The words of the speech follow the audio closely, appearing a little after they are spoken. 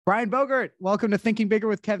Brian Bogert, welcome to Thinking Bigger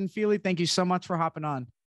with Kevin Feely. Thank you so much for hopping on.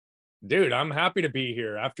 Dude, I'm happy to be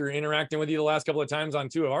here after interacting with you the last couple of times on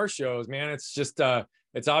two of our shows, man. It's just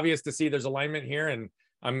it's obvious to see there's alignment here, and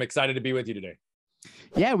I'm excited to be with you today.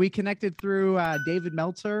 Yeah, we connected through David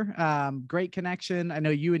Meltzer. Great connection. I know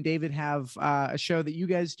you and David have a show that you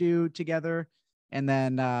guys do together. And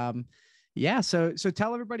then, yeah, so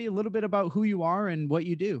tell everybody a little bit about who you are and what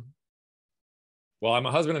you do. Well, I'm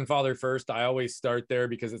a husband and father first. I always start there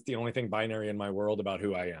because it's the only thing binary in my world about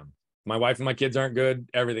who I am. My wife and my kids aren't good.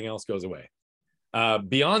 Everything else goes away.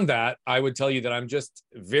 Beyond that, I would tell you that I'm just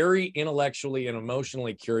very intellectually and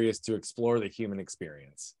emotionally curious to explore the human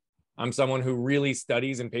experience. I'm someone who really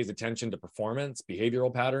studies and pays attention to performance,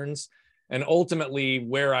 behavioral patterns, and ultimately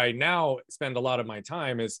where I now spend a lot of my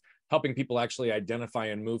time is helping people actually identify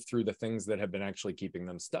and move through the things that have been actually keeping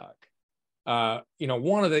them stuck.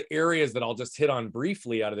 One of the areas that I'll just hit on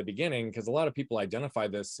briefly out of the beginning, because a lot of people identify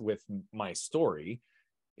this with my story,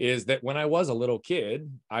 is that when I was a little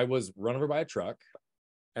kid, I was run over by a truck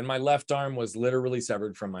and my left arm was literally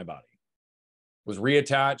severed from my body. Was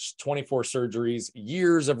reattached, 24 surgeries,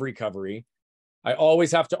 years of recovery. I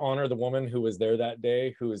always have to honor the woman who was there that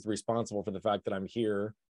day, who is responsible for the fact that I'm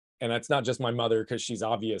here. And that's not just my mother, because she's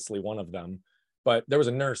obviously one of them. But there was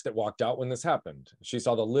a nurse that walked out when this happened. She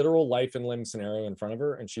saw the literal life and limb scenario in front of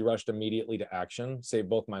her, and she rushed immediately to action, saved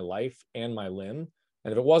both my life and my limb.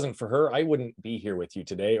 And if it wasn't for her, I wouldn't be here with you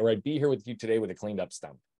today, or I'd be here with you today with a cleaned up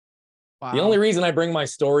stump. Wow. The only reason I bring my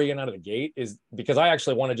story in out of the gate is because I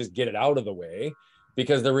actually want to just get it out of the way,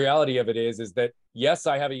 because the reality of it is that, yes,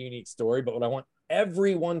 I have a unique story, but what I want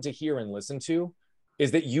everyone to hear and listen to is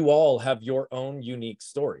that you all have your own unique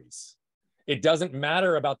stories. It doesn't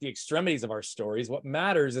matter about the extremities of our stories. What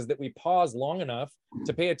matters is that we pause long enough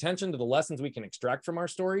to pay attention to the lessons we can extract from our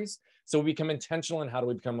stories, so we become intentional in how do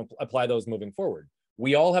we apply those moving forward.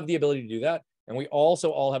 We all have the ability to do that, and we also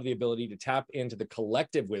all have the ability to tap into the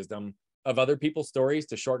collective wisdom of other people's stories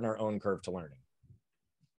to shorten our own curve to learning.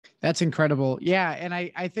 That's incredible. Yeah. And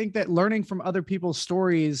I think that learning from other people's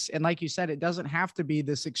stories, and like you said, it doesn't have to be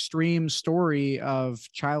this extreme story of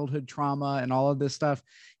childhood trauma and all of this stuff.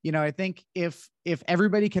 I think if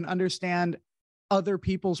everybody can understand other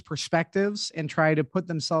people's perspectives and try to put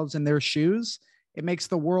themselves in their shoes, it makes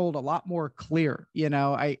the world a lot more clear.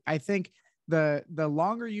 I think the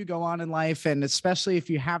longer you go on in life, and especially if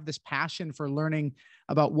you have this passion for learning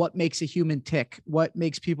about what makes a human tick, what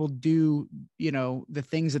makes people do, the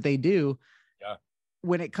things that they do. Yeah.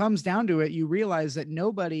 When it comes down to it, you realize that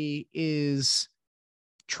nobody is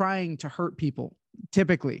trying to hurt people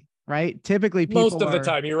typically, right? Typically people most of the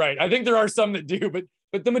time, you're right. I think there are some that do,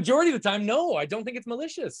 but the majority of the time, no, I don't think it's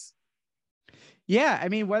malicious. Yeah. I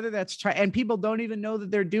mean, whether that's and people don't even know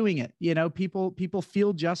that they're doing it. People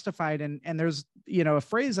feel justified. And there's, a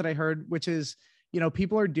phrase that I heard, which is,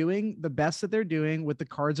 people are doing the best that they're doing with the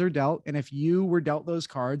cards are dealt. And if you were dealt those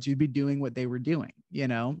cards, you'd be doing what they were doing,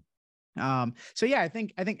 So yeah, I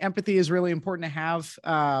think empathy is really important to have.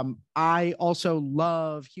 I also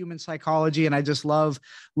love human psychology, and I just love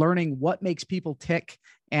learning what makes people tick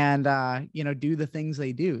and, do the things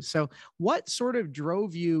they do. So what sort of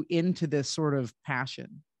drove you into this sort of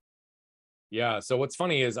passion? Yeah. So what's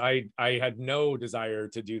funny is I had no desire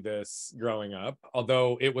to do this growing up,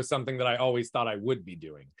 although it was something that I always thought I would be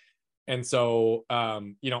doing. And so,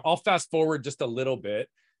 I'll fast forward just a little bit.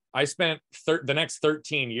 I spent the next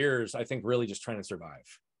 13 years, I think, really just trying to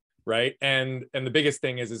survive. Right. And the biggest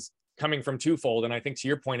thing is coming from twofold. And I think to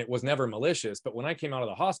your point, it was never malicious. But when I came out of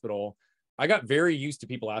the hospital, I got very used to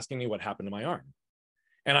people asking me what happened to my arm.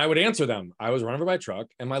 And I would answer them. I was run over by a truck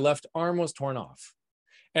and my left arm was torn off.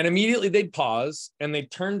 And immediately they'd pause and they'd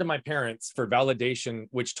turn to my parents for validation,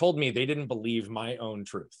 which told me they didn't believe my own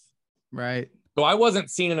truth. Right. So I wasn't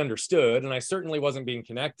seen and understood, and I certainly wasn't being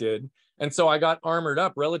connected. And so I got armored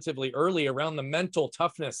up relatively early around the mental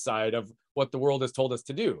toughness side of what the world has told us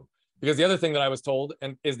to do. Because the other thing that I was told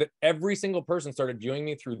is that every single person started viewing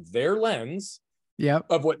me through their lens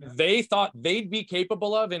of what they thought they'd be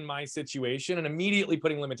capable of in my situation, and immediately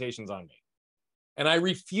putting limitations on me. And I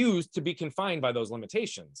refused to be confined by those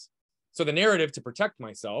limitations. So the narrative to protect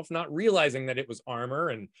myself, not realizing that it was armor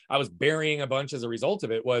and I was burying a bunch as a result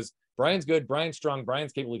of it, was Brian's good, Brian's strong,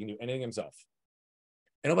 Brian's capable, he can do anything himself.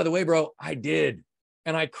 And oh, by the way, bro, I did.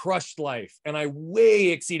 And I crushed life and I way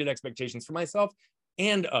exceeded expectations for myself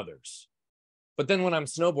and others. But then when I'm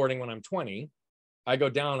snowboarding, when I'm 20, I go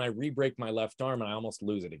down, I re-break my left arm and I almost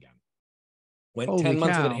lose it again. Went 10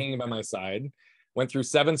 months with it hanging by my side, went through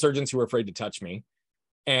 7 surgeons who were afraid to touch me.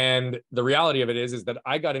 And the reality of it is that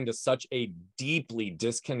I got into such a deeply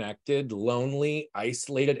disconnected, lonely,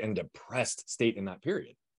 isolated, and depressed state in that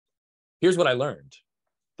period. Here's what I learned: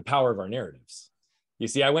 the power of our narratives. You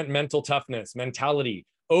see, I went mental toughness, mentality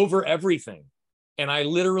over everything. And I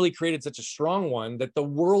literally created such a strong one that the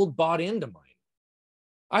world bought into mine.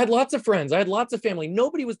 I had lots of friends. I had lots of family.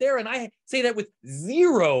 Nobody was there. And I say that with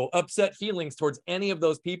zero upset feelings towards any of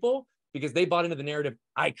those people because they bought into the narrative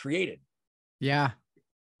I created. Yeah.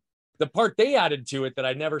 The part they added to it that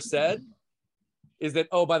I never said is that,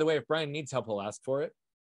 oh, by the way, if Brian needs help, he'll ask for it.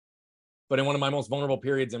 But in one of my most vulnerable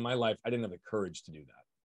periods in my life, I didn't have the courage to do that.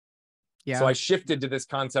 Yeah. So I shifted to this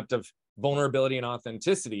concept of vulnerability and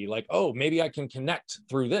authenticity, like, oh, maybe I can connect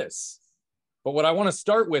through this. But what I want to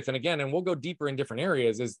start with, and again, and we'll go deeper in different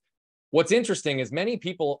areas, is what's interesting is many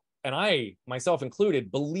people, and I myself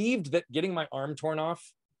included, believed that getting my arm torn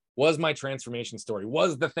off was my transformation story,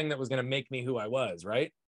 was the thing that was going to make me who I was,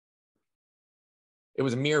 right? It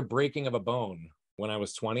was a mere breaking of a bone when I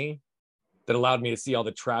was 20 that allowed me to see all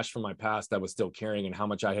the trash from my past I was still carrying and how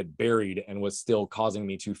much I had buried and was still causing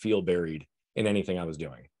me to feel buried in anything I was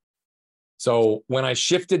doing. So when I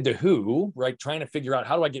shifted to who, right, trying to figure out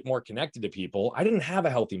how do I get more connected to people, I didn't have a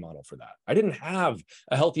healthy model for that. I didn't have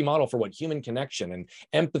a healthy model for what human connection and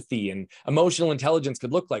empathy and emotional intelligence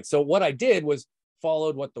could look like. So what I did was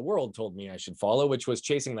followed what the world told me I should follow, which was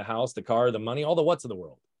chasing the house, the car, the money, all the what's of the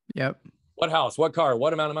world. Yep. What house, what car,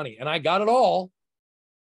 what amount of money? And I got it all.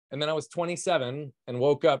 And then I was 27 and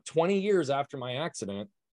woke up 20 years after my accident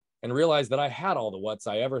and realized that I had all the what's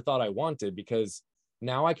I ever thought I wanted, because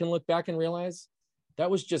now I can look back and realize that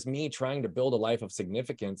was just me trying to build a life of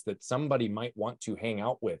significance that somebody might want to hang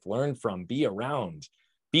out with, learn from, be around,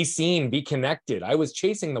 be seen, be connected. I was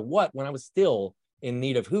chasing the what when I was still in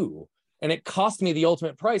need of who. And it cost me the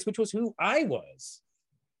ultimate price, which was who I was.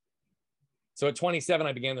 So at 27,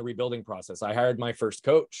 I began the rebuilding process. I hired my first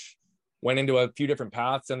coach, went into a few different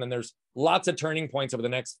paths, and then there's lots of turning points over the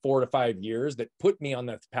next 4 to 5 years that put me on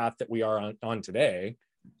the path that we are on today.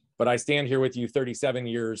 But I stand here with you 37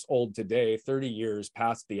 years old today, 30 years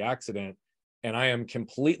past the accident, and I am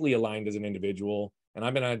completely aligned as an individual. And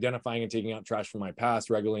I've been identifying and taking out trash from my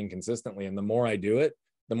past regularly and consistently. And the more I do it,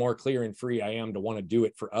 the more clear and free I am to want to do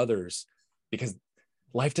it for others, because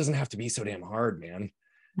life doesn't have to be so damn hard, man.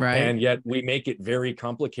 Right. And yet we make it very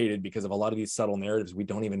complicated because of a lot of these subtle narratives we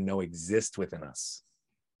don't even know exist within us.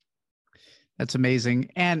 That's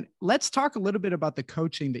amazing. And let's talk a little bit about the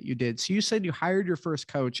coaching that you did. So you said you hired your first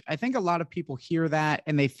coach. I think a lot of people hear that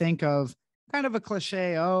and they think of kind of a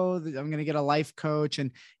cliche, oh, I'm going to get a life coach.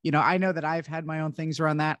 And, you know, I know that I've had my own things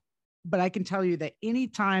around that, but I can tell you that any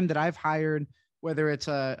time that I've hired, whether it's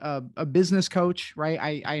a business coach,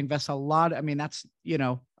 right? I invest a lot. I mean, that's, you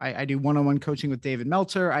know, I do one-on-one coaching with David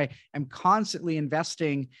Meltzer. I am constantly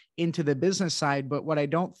investing into the business side, but what I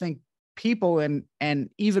don't think people and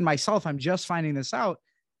even myself, I'm just finding this out,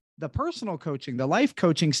 the personal coaching, the life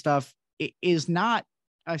coaching stuff is not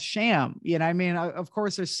a sham. You know, I mean, of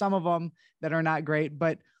course there's some of them that are not great,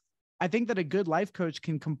 but I think that a good life coach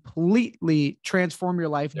can completely transform your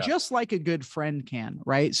life, just like a good friend can,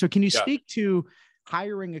 right? So can you speak to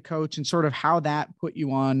hiring a coach and sort of how that put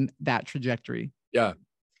you on that trajectory? Yeah.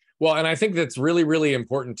 Well, and I think that's really, really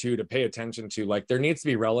important too, to pay attention to. Like, there needs to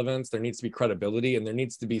be relevance, there needs to be credibility, and there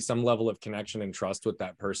needs to be some level of connection and trust with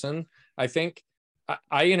that person. I think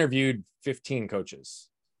I interviewed 15 coaches,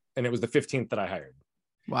 and it was the 15th that I hired.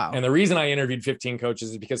 Wow. And the reason I interviewed 15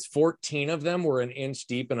 coaches is because 14 of them were an inch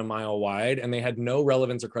deep and a mile wide, and they had no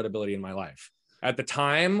relevance or credibility in my life. At the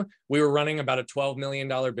time, we were running about a $12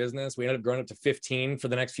 million business. We ended up growing up to 15 for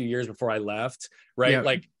the next few years before I left, right? Yep.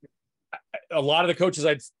 Like, a lot of the coaches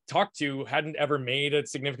I'd talked to hadn't ever made a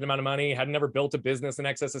significant amount of money, hadn't ever built a business in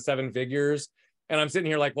excess of 7 figures. And I'm sitting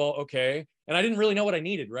here like, well, okay. And I didn't really know what I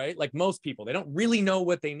needed, right? Like most people, they don't really know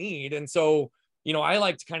what they need. And so, you know, I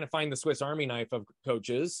like to kind of find the Swiss Army knife of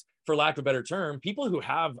coaches, for lack of a better term, people who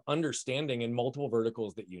have understanding in multiple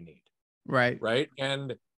verticals that you need. Right. Right.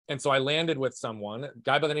 And so I landed with someone, a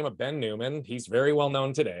guy by the name of Ben Newman. He's very well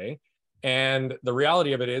known today. And the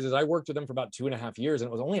reality of it is I worked with him for about 2.5 years. And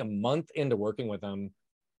it was only a month into working with him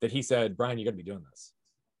that he said, Brian, you got to be doing this.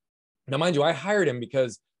 Now, mind you, I hired him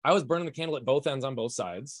because I was burning the candle at both ends on both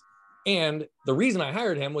sides. And the reason I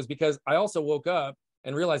hired him was because I also woke up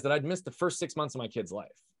and realized that I'd missed the first 6 months of my kid's life.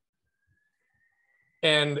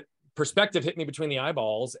 And perspective hit me between the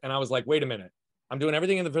eyeballs. And I was like, wait a minute. I'm doing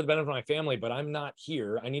everything for the benefit of my family, but I'm not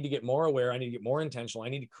here. I need to get more aware. I need to get more intentional. I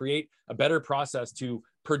need to create a better process to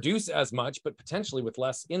produce as much, but potentially with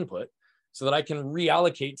less input, so that I can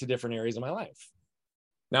reallocate to different areas of my life.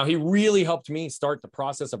 Now, he really helped me start the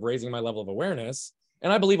process of raising my level of awareness.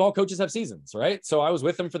 And I believe all coaches have seasons, right? So I was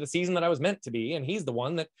with him for the season that I was meant to be. And he's the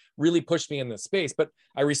one that really pushed me in this space. But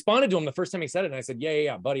I responded to him the first time he said it. And I said,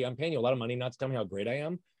 yeah, buddy, I'm paying you a lot of money not to tell me how great I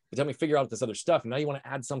am, but tell me figure out this other stuff. And now you want to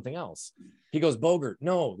add something else. He goes, Bogert,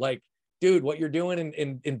 no, like, dude, what you're doing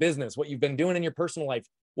in business, what you've been doing in your personal life,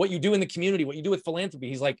 what you do in the community, what you do with philanthropy.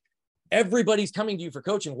 He's like, everybody's coming to you for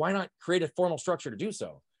coaching. Why not create a formal structure to do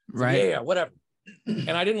so? Right. Yeah, whatever.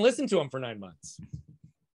 And I didn't listen to him for 9 months.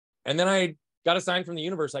 And then I got a sign from the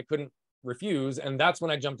universe I couldn't refuse. And that's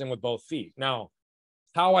when I jumped in with both feet. Now,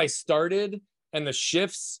 how I started and the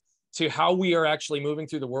shifts to how we are actually moving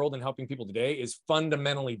through the world and helping people today is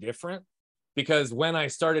fundamentally different, because when I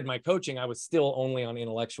started my coaching, I was still only on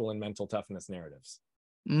intellectual and mental toughness narratives.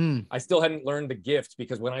 I still hadn't learned the gift,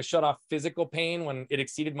 because when I shut off physical pain, when it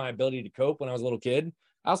exceeded my ability to cope when I was a little kid,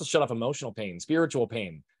 I also shut off emotional pain, spiritual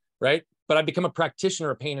pain, right? But I've become a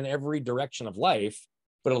practitioner of pain in every direction of life.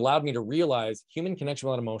 But it allowed me to realize human connection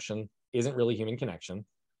without emotion isn't really human connection.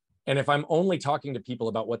 And if I'm only talking to people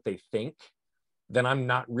about what they think, then I'm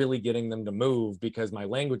not really getting them to move, because my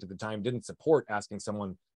language at the time didn't support asking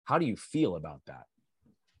someone, how do you feel about that?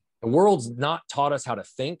 The world's not taught us how to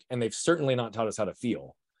think, and they've certainly not taught us how to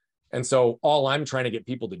feel. And so all I'm trying to get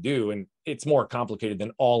people to do, and it's more complicated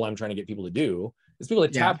than all I'm trying to get people to do, is people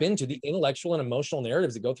to tap into the intellectual and emotional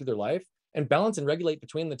narratives that go through their life and balance and regulate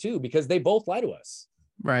between the two, because they both lie to us.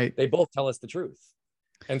 Right. They both tell us the truth.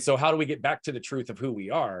 And so how do we get back to the truth of who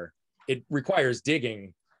we are? It requires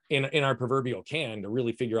digging in our proverbial can to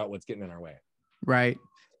really figure out what's getting in our way. Right.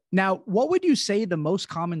 Now, what would you say the most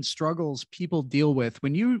common struggles people deal with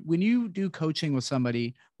when you do coaching with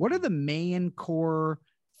somebody? What are the main core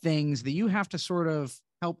things that you have to sort of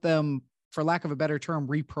help them, for lack of a better term,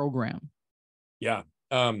 reprogram? Yeah.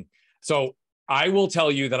 So I will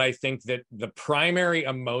tell you that I think that the primary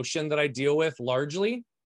emotion that I deal with largely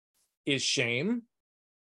is shame.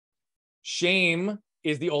 Shame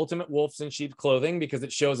is the ultimate wolves in sheep's clothing, because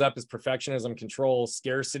it shows up as perfectionism, control,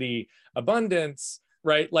 scarcity, abundance,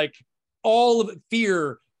 right? Like all of it,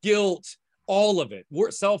 fear, guilt, all of it,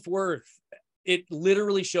 self-worth. It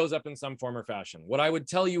literally shows up in some form or fashion. What I would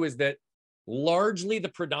tell you is that largely the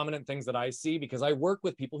predominant things that I see, because I work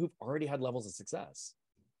with people who've already had levels of success.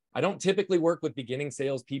 I don't typically work with beginning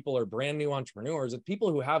salespeople or brand new entrepreneurs. It's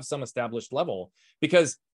people who have some established level,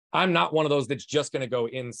 because I'm not one of those that's just going to go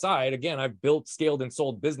inside. Again, I've built, scaled, and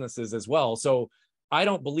sold businesses as well. So I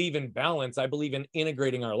don't believe in balance. I believe in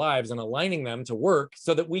integrating our lives and aligning them to work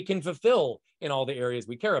so that we can fulfill in all the areas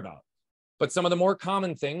we care about. But some of the more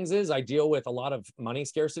common things is I deal with a lot of money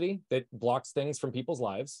scarcity that blocks things from people's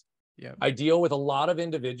lives. Yeah. I deal with a lot of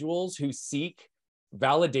individuals who seek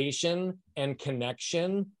validation and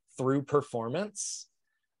connection through performance.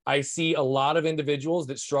 I see a lot of individuals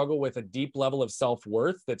that struggle with a deep level of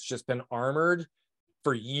self-worth that's just been armored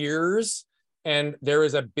for years. And there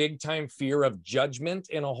is a big time fear of judgment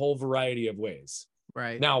in a whole variety of ways.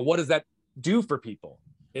 Right. Now, what does that do for people?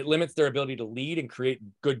 It limits their ability to lead and create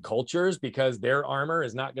good cultures, because their armor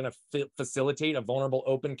is not going to facilitate a vulnerable,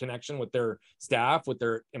 open connection with their staff, with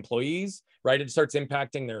their employees, right? It starts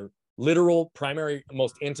impacting their literal primary,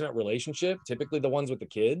 most intimate relationship, typically the ones with the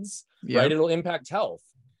kids, right? It'll impact health.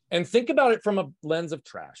 And think about it from a lens of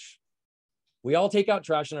trash. We all take out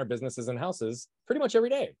trash in our businesses and houses pretty much every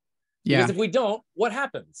day. Because if we don't, what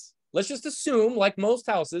happens? Let's just assume, like most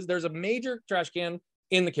houses, there's a major trash can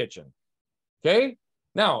in the kitchen. Okay.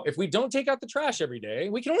 Now, if we don't take out the trash every day,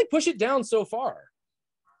 we can only push it down so far.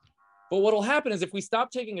 But what will happen is if we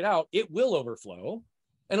stop taking it out, it will overflow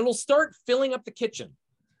and it'll start filling up the kitchen.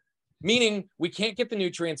 Meaning we can't get the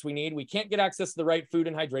nutrients we need. We can't get access to the right food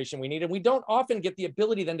and hydration we need. And we don't often get the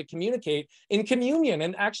ability then to communicate in communion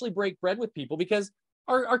and actually break bread with people, because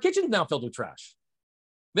our kitchen's now filled with trash.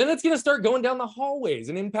 Then it's going to start going down the hallways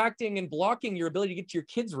and impacting and blocking your ability to get to your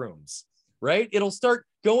kids' rooms, right? It'll start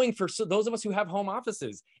going for those of us who have home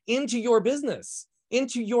offices into your business,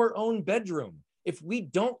 into your own bedroom. If we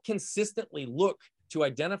don't consistently look to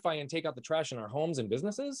identify and take out the trash in our homes and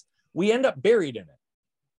businesses, we end up buried in it.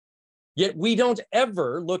 Yet we don't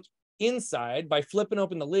ever look inside by flipping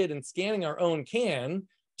open the lid and scanning our own can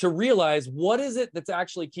to realize what is it that's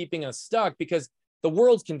actually keeping us stuck, because the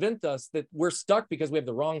world's convinced us that we're stuck because we have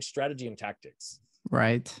the wrong strategy and tactics.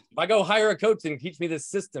 Right. If I go hire a coach and teach me this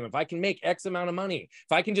system, if I can make X amount of money,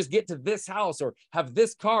 if I can just get to this house or have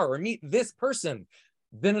this car or meet this person,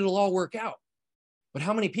 then it'll all work out. But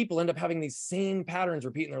how many people end up having these same patterns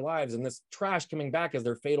repeat in their lives and this trash coming back as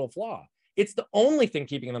their fatal flaw? It's the only thing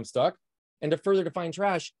keeping them stuck. And to further define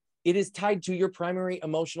trash, it is tied to your primary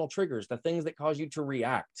emotional triggers, the things that cause you to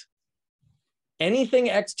react. Anything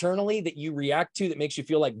externally that you react to that makes you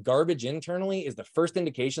feel like garbage internally is the first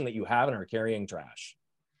indication that you have and are carrying trash.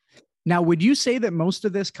 Now, would you say that most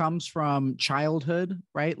of this comes from childhood,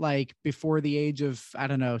 right? Like before the age of, I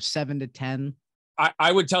don't know, 7 to 10?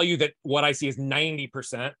 I would tell you that what I see is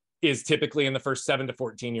 90% is typically in the first 7 to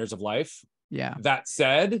 14 years of life. Yeah. That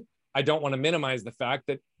said, I don't want to minimize the fact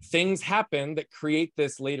that things happen that create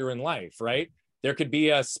this later in life, right? There could be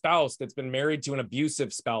a spouse that's been married to an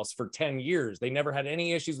abusive spouse for 10 years. They never had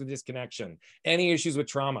any issues with disconnection, any issues with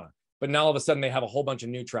trauma, but now all of a sudden they have a whole bunch of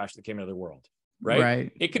new trash that came into their world, right?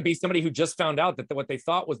 Right. It could be somebody who just found out that what they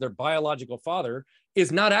thought was their biological father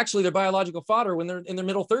is not actually their biological father when they're in their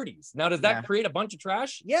middle 30s. Now, does that create a bunch of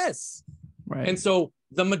trash? Yes. Right. And so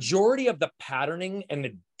the majority of the patterning and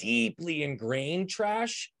the deeply ingrained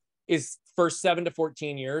trash is first 7 to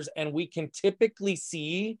 14 years. And we can typically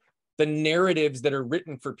see the narratives that are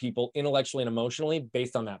written for people intellectually and emotionally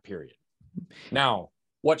based on that period. Now,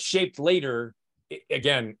 what's shaped later,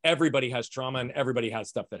 again, everybody has trauma and everybody has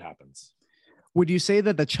stuff that happens. Would you say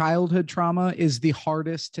that the childhood trauma is the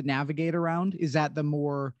hardest to navigate around? Is that the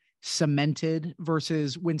more cemented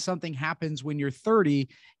versus when something happens when you're 30,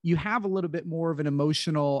 you have a little bit more of an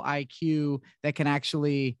emotional IQ that can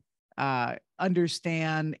actually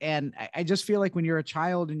understand. And I just feel like when you're a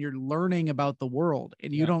child and you're learning about the world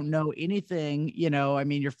and you don't know anything, you know, I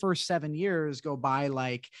mean, your first 7 years go by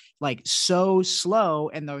like so slow,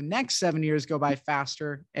 and the next 7 years go by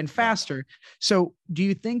faster and faster. So do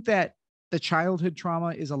you think that the childhood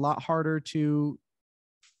trauma is a lot harder to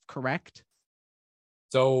correct?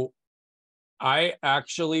 So I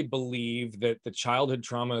actually believe that the childhood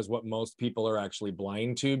trauma is what most people are actually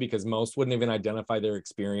blind to, because most wouldn't even identify their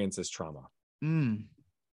experience as trauma.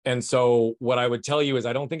 And so what I would tell you is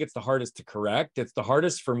I don't think it's the hardest to correct. It's the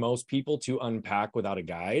hardest for most people to unpack without a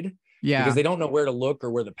guide, because they don't know where to look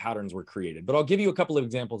or where the patterns were created. But I'll give you a couple of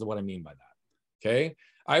examples of what I mean by that. Okay.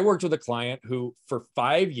 I worked with a client who for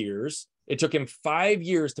 5 years, it took him 5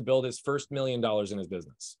 years to build his first $1 million in his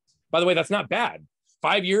business. By the way, that's not bad.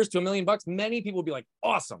 5 years to $1 million. Many people would be like,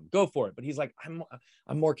 awesome, go for it. But he's like,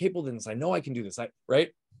 I'm more capable than this. I know I can do this.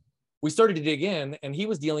 Right. We started to dig in, and he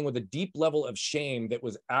was dealing with a deep level of shame that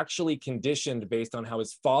was actually conditioned based on how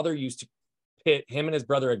his father used to pit him and his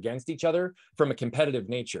brother against each other from a competitive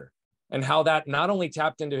nature, and how that not only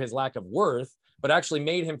tapped into his lack of worth, but actually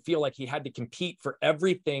made him feel like he had to compete for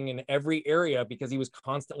everything in every area because he was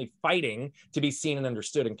constantly fighting to be seen and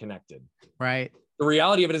understood and connected. Right. The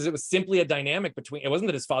reality of it is it was simply a dynamic between, it wasn't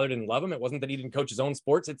that his father didn't love him. It wasn't that he didn't coach his own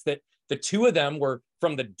sports. It's that the two of them were,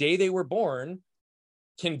 from the day they were born,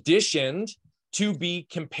 conditioned to be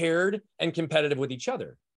compared and competitive with each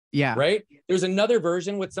other. Yeah. Right. There's another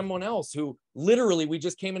version with someone else who literally, we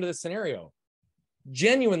just came into this scenario.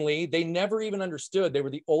 Genuinely, they never even understood they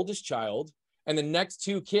were the oldest child, and the next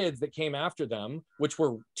two kids that came after them, which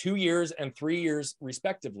were 2 years and 3 years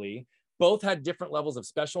respectively, both had different levels of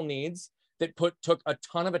special needs that took a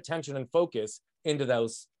ton of attention and focus into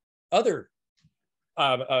those other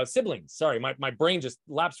siblings. Sorry, my brain just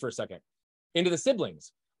lapsed for a second. Into the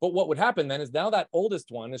siblings. But what would happen then is now that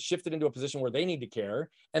oldest one is shifted into a position where they need to care,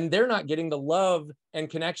 and they're not getting the love and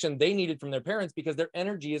connection they needed from their parents because their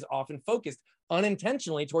energy is often focused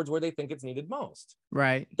unintentionally towards where they think it's needed most.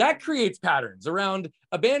 Right. That creates patterns around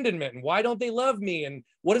abandonment and why don't they love me, and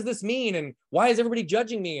what does this mean, and why is everybody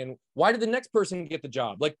judging me, and why did the next person get the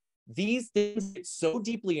job? Like, these things get so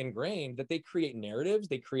deeply ingrained that they create narratives,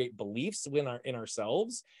 they create beliefs in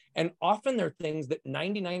ourselves, and often they're things that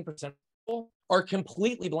 99% are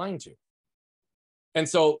completely blind to. And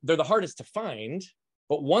so they're the hardest to find,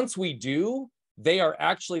 but once we do, they are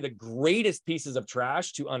actually the greatest pieces of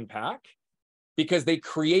trash to unpack, because they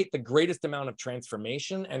create the greatest amount of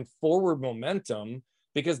transformation and forward momentum,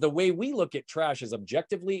 because the way we look at trash is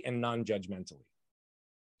objectively and non-judgmentally.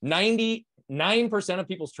 99% of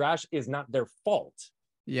people's trash is not their fault.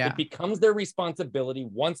 Yeah. It becomes their responsibility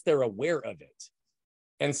once they're aware of it.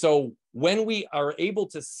 And so when we are able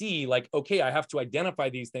to see, like, okay, I have to identify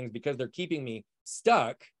these things because they're keeping me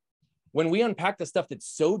stuck. When we unpack the stuff that's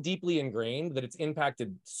so deeply ingrained that it's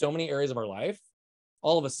impacted so many areas of our life,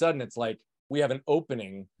 all of a sudden it's like we have an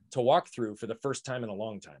opening to walk through for the first time in a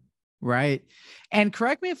long time. Right. And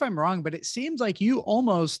correct me if I'm wrong, but it seems like you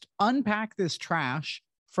almost unpack this trash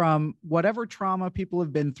from whatever trauma people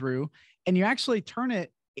have been through, and you actually turn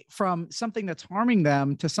it from something that's harming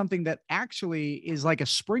them to something that actually is like a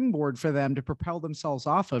springboard for them to propel themselves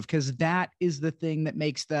off of, because that is the thing that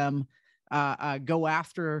makes them go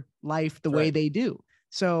after life the way they do.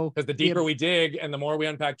 So because the deeper we dig and the more we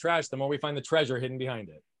unpack trash, the more we find the treasure hidden behind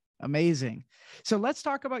it. Amazing. So let's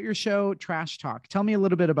talk about your show, Trash Talk. Tell me a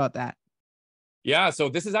little bit about that. Yeah, so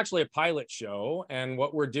this is actually a pilot show. And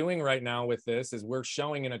what we're doing right now with this is we're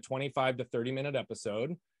showing in a 25 to 30-minute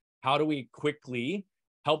episode, how do we quickly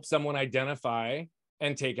help someone identify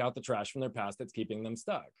and take out the trash from their past that's keeping them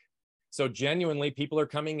stuck. So genuinely, people are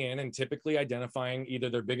coming in and typically identifying either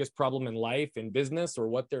their biggest problem in life, in business, or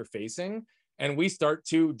what they're facing. And we start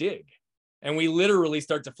to dig. And we literally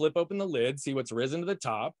start to flip open the lid, see what's risen to the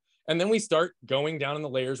top. And then we start going down in the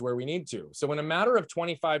layers where we need to. So in a matter of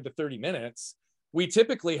 25 to 30 minutes, we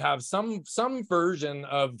typically have some version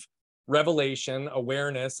of revelation,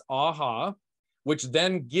 awareness, aha, which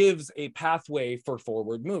then gives a pathway for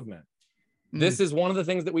forward movement. This is one of the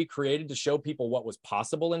things that we created to show people what was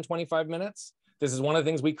possible in 25 minutes. This is one of the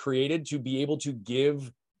things we created to be able to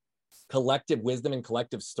give collective wisdom and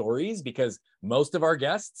collective stories, because most of our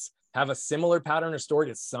guests have a similar pattern or story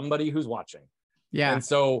to somebody who's watching. Yeah. And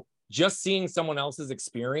so just seeing someone else's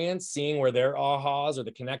experience, seeing where their ahas or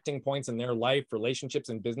the connecting points in their life, relationships,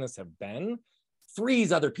 and business have been,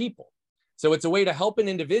 frees other people. So it's a way to help an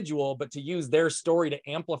individual, but to use their story to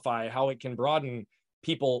amplify how it can broaden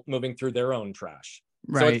people moving through their own trash.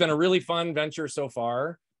 Right. So it's been a really fun venture so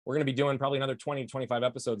far. We're going to be doing probably another 20 to 25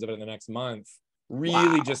 episodes of it in the next month,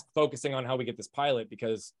 really just focusing on how we get this pilot,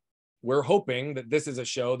 because we're hoping that this is a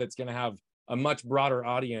show that's going to have a much broader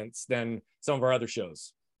audience than some of our other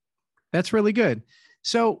shows. That's really good.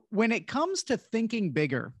 So when it comes to thinking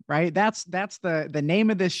bigger, right? That's the name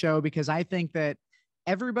of this show, because I think that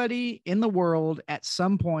everybody in the world at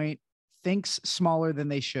some point thinks smaller than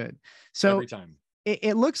they should. So every time.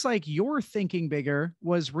 It looks like your thinking bigger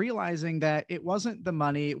was realizing that it wasn't the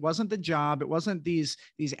money, it wasn't the job, it wasn't these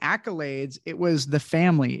accolades, it was the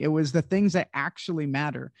family, it was the things that actually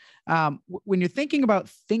matter. When you're thinking about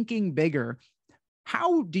thinking bigger,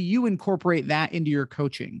 how do you incorporate that into your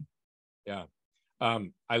coaching? Yeah.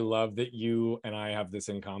 I love that you and I have this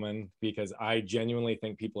in common, because I genuinely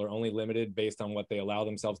think people are only limited based on what they allow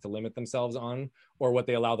themselves to limit themselves on, or what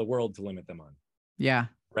they allow the world to limit them on. Yeah.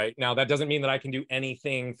 Right. Now, that doesn't mean that I can do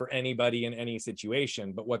anything for anybody in any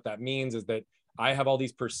situation. But what that means is that I have all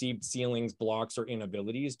these perceived ceilings, blocks, or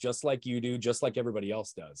inabilities, just like you do, just like everybody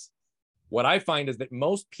else does. What I find is that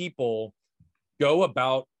most people go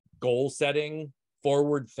about goal setting,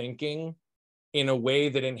 forward thinking in a way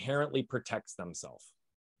that inherently protects themselves.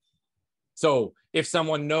 So if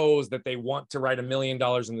someone knows that they want to write $1 million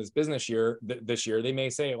in this business year, this year, they may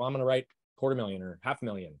say, well, I'm going to write $250,000 or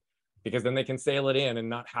 $500,000. Because then they can sail it in and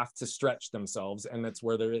not have to stretch themselves. And that's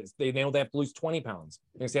where they know they have to lose 20 pounds.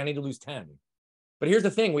 They say, I need to lose 10. But here's the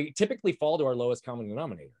thing, we typically fall to our lowest common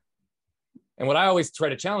denominator. And what I always try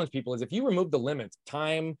to challenge people is, if you remove the limits,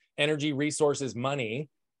 time, energy, resources, money,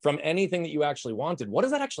 from anything that you actually wanted, what does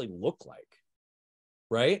that actually look like?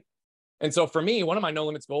 Right? And so for me, one of my no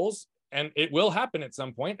limits goals, and it will happen at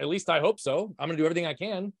some point, at least I hope so, I'm going to do everything I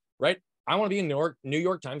can, right? I want to be a New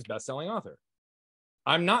York Times bestselling author.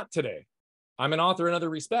 I'm not today. I'm an author in other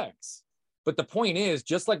respects. But the point is,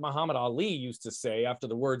 just like Muhammad Ali used to say after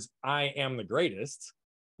the words, I am the greatest,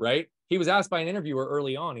 right? He was asked by an interviewer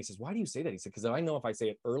early on, he says, why do you say that? He said, because I know if I say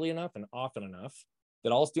it early enough and often enough,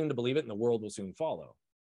 that I'll soon to believe it and the world will soon follow.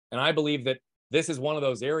 And I believe that this is one of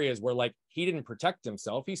those areas where, like, he didn't protect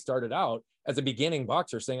himself. He started out as a beginning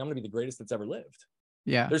boxer saying, I'm going to be the greatest that's ever lived.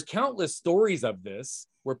 Yeah. There's countless stories of this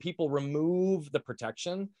where people remove the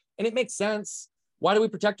protection, and it makes sense. Why do we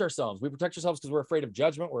protect ourselves? We protect ourselves because we're afraid of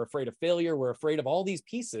judgment. We're afraid of failure. We're afraid of all these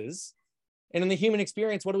pieces. And in the human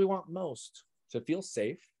experience, what do we want most? To feel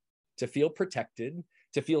safe, to feel protected,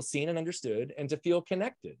 to feel seen and understood, and to feel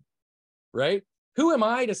connected, right? Who am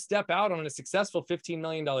I to step out on a successful $15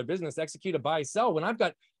 million business, execute a buy, sell, when I've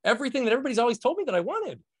got everything that everybody's always told me that I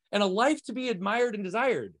wanted, and a life to be admired and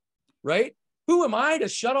desired, right? Who am I to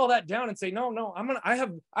shut all that down and say, no, I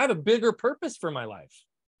have a bigger purpose for my life?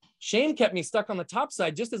 Shame kept me stuck on the top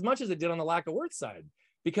side just as much as it did on the lack of worth side,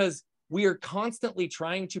 because we are constantly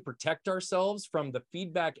trying to protect ourselves from the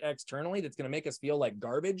feedback externally that's going to make us feel like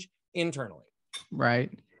garbage internally.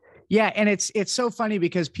 Right. Yeah. And it's so funny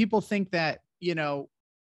because people think that, you know,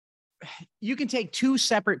 you can take two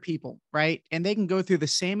separate people, right? And they can go through the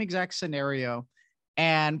same exact scenario,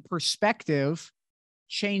 and perspective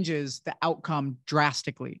changes the outcome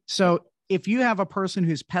drastically. So if you have a person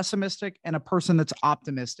who's pessimistic and a person that's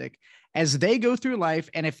optimistic, as they go through life,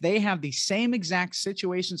 and if they have the same exact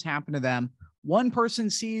situations happen to them, one person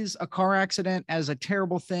sees a car accident as a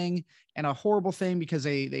terrible thing and a horrible thing because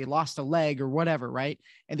they lost a leg or whatever, right?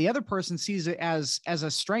 And the other person sees it as a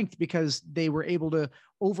strength because they were able to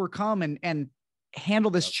overcome and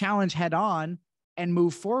handle this challenge head on and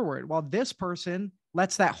move forward. While this person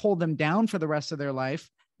lets that hold them down for the rest of their life.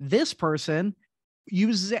 This person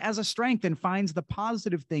uses it as a strength and finds the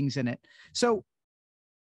positive things in it. So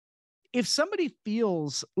if somebody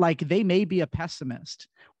feels like they may be a pessimist,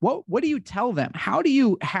 what do you tell them? How do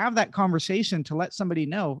you have that conversation to let somebody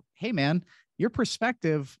know, hey man, your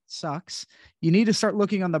perspective sucks. You need to start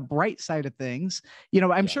looking on the bright side of things.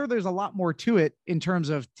 I'm sure there's a lot more to it in terms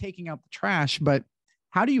of taking out the trash, but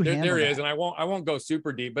how do you handle there that? is, and I won't go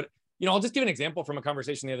super deep, but I'll just give an example from a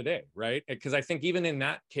conversation the other day, right? Because I think even in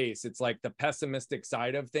that case, it's like the pessimistic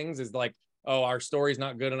side of things is like, oh, our story's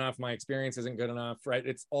not good enough, my experience isn't good enough, right?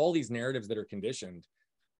 It's all these narratives that are conditioned.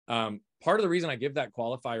 Part of the reason I give that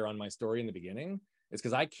qualifier on my story in the beginning is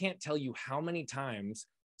because I can't tell you how many times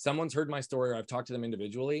someone's heard my story or I've talked to them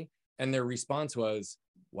individually and their response was,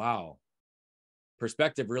 wow,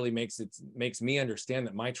 perspective really makes me understand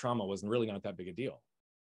that my trauma was really not that big a deal.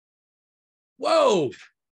 Whoa,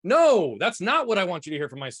 no, that's not what I want you to hear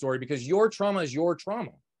from my story, because your trauma is your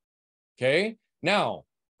trauma. Okay. Now,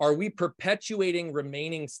 are we perpetuating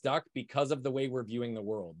remaining stuck because of the way we're viewing the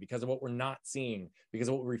world, because of what we're not seeing, because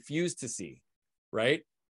of what we refuse to see? Right.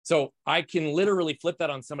 So I can literally flip that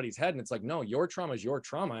on somebody's head and it's like, no, your trauma is your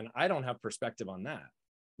trauma. And I don't have perspective on that.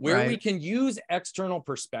 Where we can use external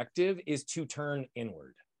perspective is to turn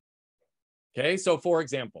inward. Okay. So for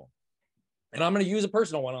example, and I'm going to use a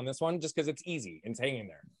personal one on this one just because it's easy and it's hanging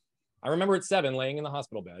there. I remember at 7, laying in the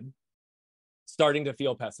hospital bed, starting to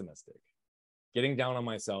feel pessimistic, getting down on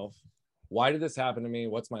myself. Why did this happen to me?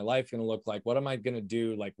 What's my life going to look like? What am I going to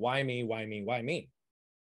do? Like, why me? Why me? Why me?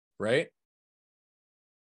 Right?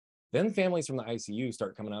 Then families from the ICU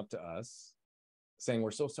start coming up to us saying,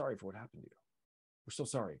 we're so sorry for what happened to you. We're so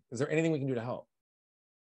sorry. Is there anything we can do to help?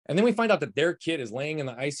 And then we find out that their kid is laying in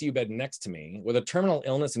the ICU bed next to me with a terminal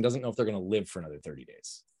illness and doesn't know if they're going to live for another 30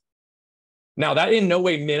 days. Now, that in no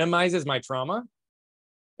way minimizes my trauma.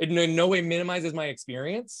 It in no way minimizes my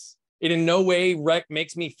experience. It in no way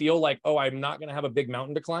makes me feel like, oh, I'm not going to have a big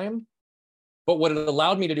mountain to climb. But what it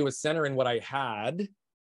allowed me to do is center in what I had,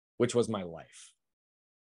 which was my life.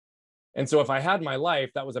 And so if I had my life,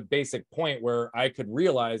 that was a basic point where I could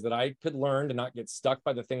realize that I could learn to not get stuck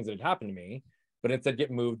by the things that had happened to me, but instead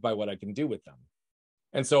get moved by what I can do with them.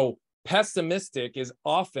 And so pessimistic is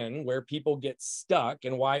often where people get stuck,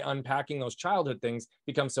 and why unpacking those childhood things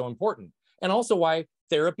becomes so important. And also why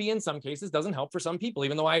therapy in some cases doesn't help for some people,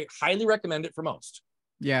 even though I highly recommend it for most.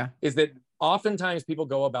 Yeah. Is that oftentimes people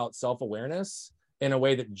go about self-awareness in a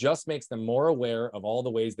way that just makes them more aware of all the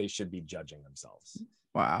ways they should be judging themselves.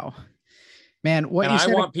 Wow. Man, what and you I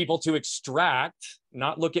said, want people to extract,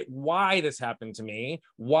 not look at why this happened to me,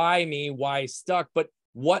 why stuck, but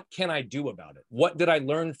what can I do about it? What did I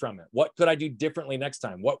learn from it? What could I do differently next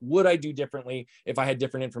time? What would I do differently if I had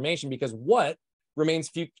different information? Because what remains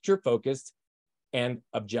future focused and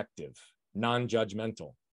objective,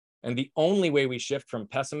 non-judgmental. And the only way we shift from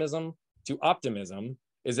pessimism to optimism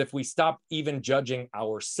is if we stop even judging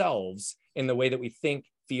ourselves in the way that we think,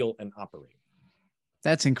 feel, and operate.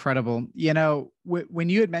 That's incredible. When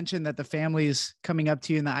you had mentioned that the family's coming up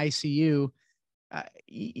to you in the ICU,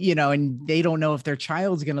 and they don't know if their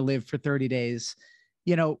child's going to live for 30 days,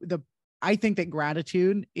 I think that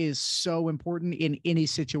gratitude is so important in any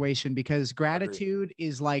situation, because gratitude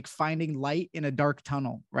is like finding light in a dark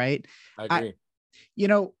tunnel, right? I agree.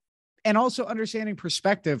 And also understanding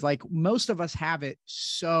perspective, like most of us have it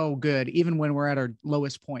so good, even when we're at our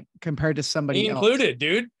lowest point compared to somebody else. Included,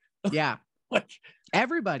 dude. Yeah.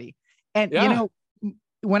 Everybody. And,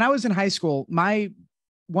 when I was in high school,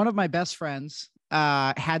 one of my best friends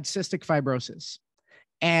had cystic fibrosis.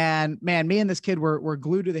 And man, me and this kid were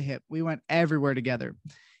glued to the hip. We went everywhere together.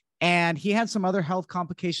 And he had some other health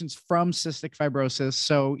complications from cystic fibrosis.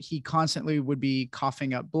 So he constantly would be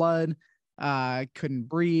coughing up blood, couldn't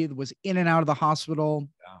breathe, was in and out of the hospital,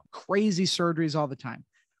 crazy surgeries all the time.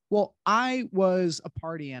 Well, I was a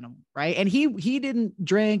party animal, right? And he didn't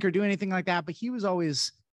drink or do anything like that, but he was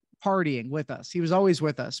always partying with us. He was always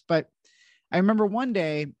with us. But I remember one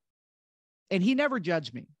day, and he never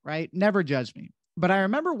judged me, right? Never judged me. But I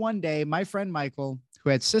remember one day, my friend Michael, who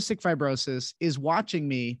had cystic fibrosis, is watching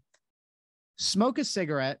me smoke a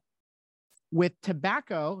cigarette with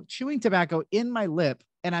chewing tobacco in my lip,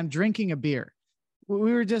 and I'm drinking a beer.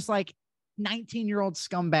 We were just like 19-year-old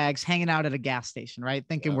scumbags hanging out at a gas station, right?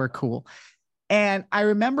 Thinking we're cool. And I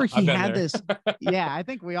remember he had this. Yeah, I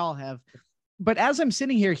think we all have. But as I'm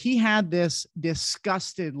sitting here, he had this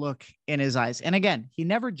disgusted look in his eyes. And again, he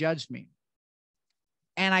never judged me.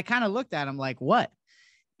 And I kind of looked at him like, what?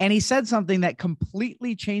 And he said something that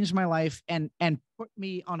completely changed my life and put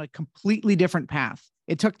me on a completely different path.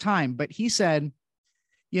 It took time, but he said,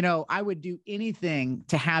 I would do anything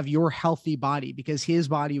to have your healthy body, because his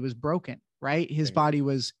body was broken. right? His body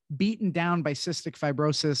was beaten down by cystic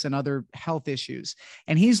fibrosis and other health issues.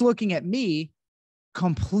 And he's looking at me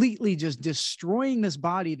completely just destroying this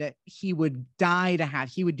body that he would die to have.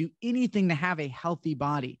 He would do anything to have a healthy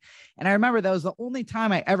body. And I remember that was the only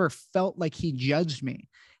time I ever felt like he judged me.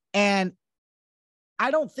 And I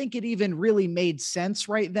don't think it even really made sense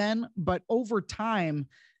right then, but over time,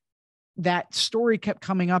 that story kept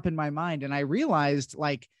coming up in my mind. And I realized,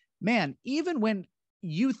 like, man, even when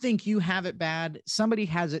you think you have it bad, somebody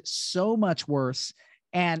has it so much worse.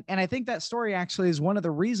 And I think that story actually is one of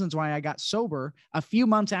the reasons why I got sober. A few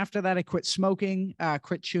months after that, I quit smoking,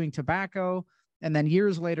 quit chewing tobacco, and then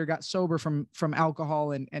years later got sober from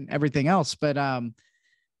alcohol and everything else. But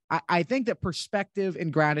I think that perspective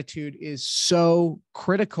and gratitude is so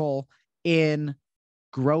critical in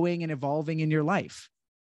growing and evolving in your life.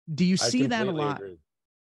 Do you see that a lot? Agree.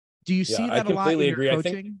 Do you see that a lot in your coaching? I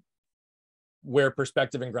think where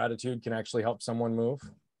perspective and gratitude can actually help someone move.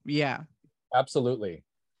 Yeah. Absolutely.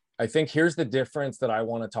 I think here's the difference that I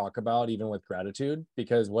want to talk about, even with gratitude,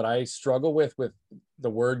 because what I struggle with the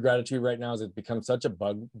word gratitude right now is it's become such a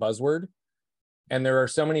buzzword. And there are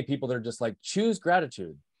so many people that are just like, choose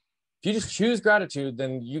gratitude. If you just choose gratitude,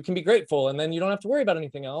 then you can be grateful. And then you don't have to worry about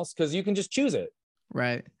anything else because you can just choose it.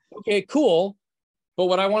 Right. Okay, cool. But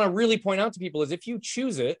what I want to really point out to people is if you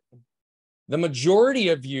choose it, the majority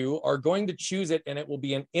of you are going to choose it and it will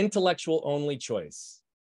be an intellectual only choice.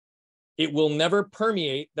 It will never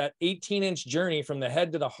permeate that 18-inch journey from the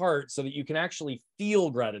head to the heart so that you can actually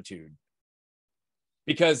feel gratitude.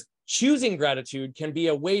 Because choosing gratitude can be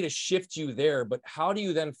a way to shift you there, but how do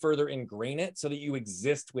you then further ingrain it so that you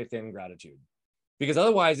exist within gratitude? Because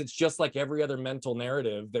otherwise, it's just like every other mental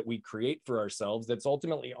narrative that we create for ourselves that's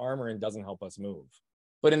ultimately armor and doesn't help us move.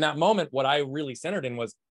 But in that moment, what I really centered in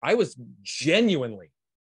was I was genuinely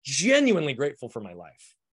grateful for my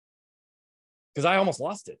life because I almost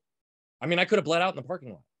lost it. I mean, I could have bled out in the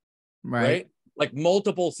parking lot, right? Like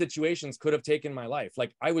multiple situations could have taken my life.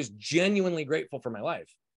 Like I was genuinely grateful for my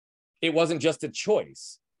life. It wasn't just a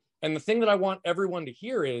choice. And the thing that I want everyone to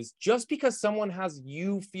hear is just because someone has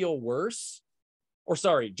you feel worse, or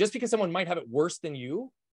sorry, just because someone might have it worse than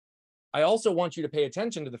you, I also want you to pay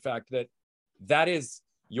attention to the fact that that is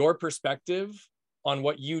your perspective on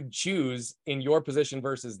what you'd choose in your position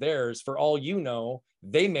versus theirs. For all you know,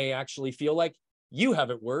 they may actually feel like you have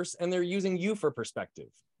it worse and they're using you for perspective.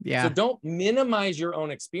 Yeah. So don't minimize your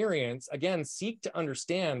own experience. Again, seek to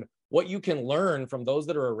understand what you can learn from those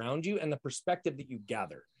that are around you and the perspective that you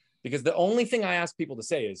gather. Because the only thing I ask people to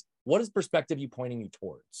say is, what is perspective you pointing you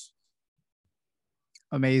towards?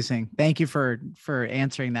 Amazing. Thank you for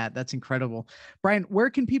answering that. That's incredible. Brian, where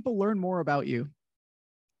can people learn more about you?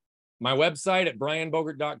 My website at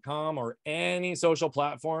brianbogert.com or any social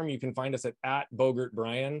platform. You can find us at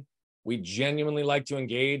 @BogertBrian. We genuinely like to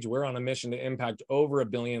engage. We're on a mission to impact over 1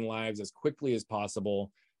 billion lives as quickly as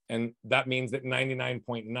possible. And that means that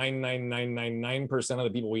 99.99999% of the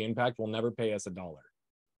people we impact will never pay us $1.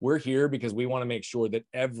 We're here because we want to make sure that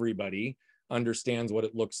everybody understands what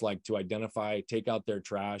it looks like to identify, take out their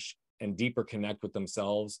trash, and deeper connect with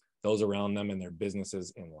themselves, those around them, and their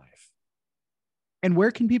businesses in life. And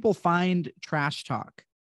where can people find Trash Talk?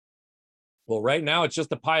 Well, right now it's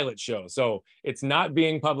just a pilot show. So it's not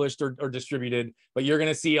being published or distributed, but you're going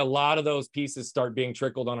to see a lot of those pieces start being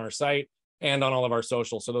trickled on our site and on all of our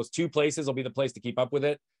socials. So those two places will be the place to keep up with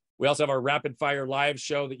it. We also have our rapid fire live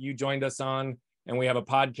show that you joined us on. And we have a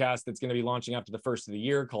podcast that's going to be launching after the first of the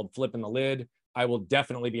year called Flipping the Lid. I will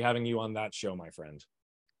definitely be having you on that show, my friend.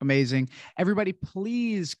 Amazing. Everybody,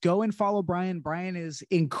 please go and follow Brian. Brian is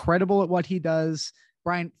incredible at what he does.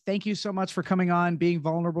 Brian, thank you so much for coming on, being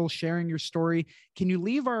vulnerable, sharing your story. Can you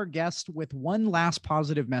leave our guest with one last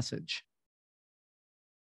positive message?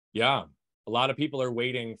 Yeah. A lot of people are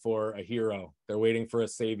waiting for a hero. They're waiting for a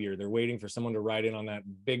savior. They're waiting for someone to ride in on that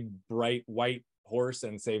big, bright, white horse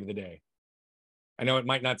and save the day. I know it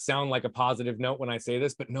might not sound like a positive note when I say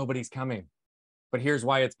this, but nobody's coming. But here's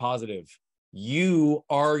why it's positive. You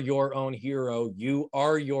are your own hero. You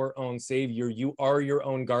are your own savior. You are your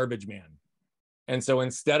own garbage man. And so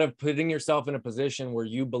instead of putting yourself in a position where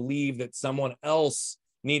you believe that someone else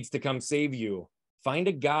needs to come save you, find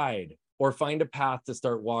a guide or find a path to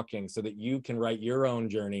start walking so that you can write your own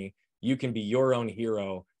journey. You can be your own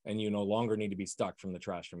hero and you no longer need to be stuck from the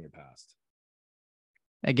trash from your past.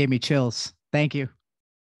 That gave me chills. Thank you.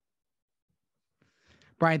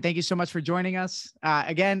 Brian, thank you so much for joining us.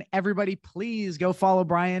 Again, everybody, please go follow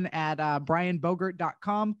Brian at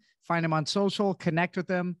brianbogert.com. Find him on social, connect with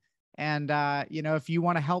him. And, if you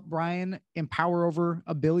want to help Brian empower over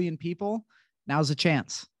 1 billion people, now's the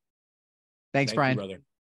chance. Thanks, Brian. Thank you, brother.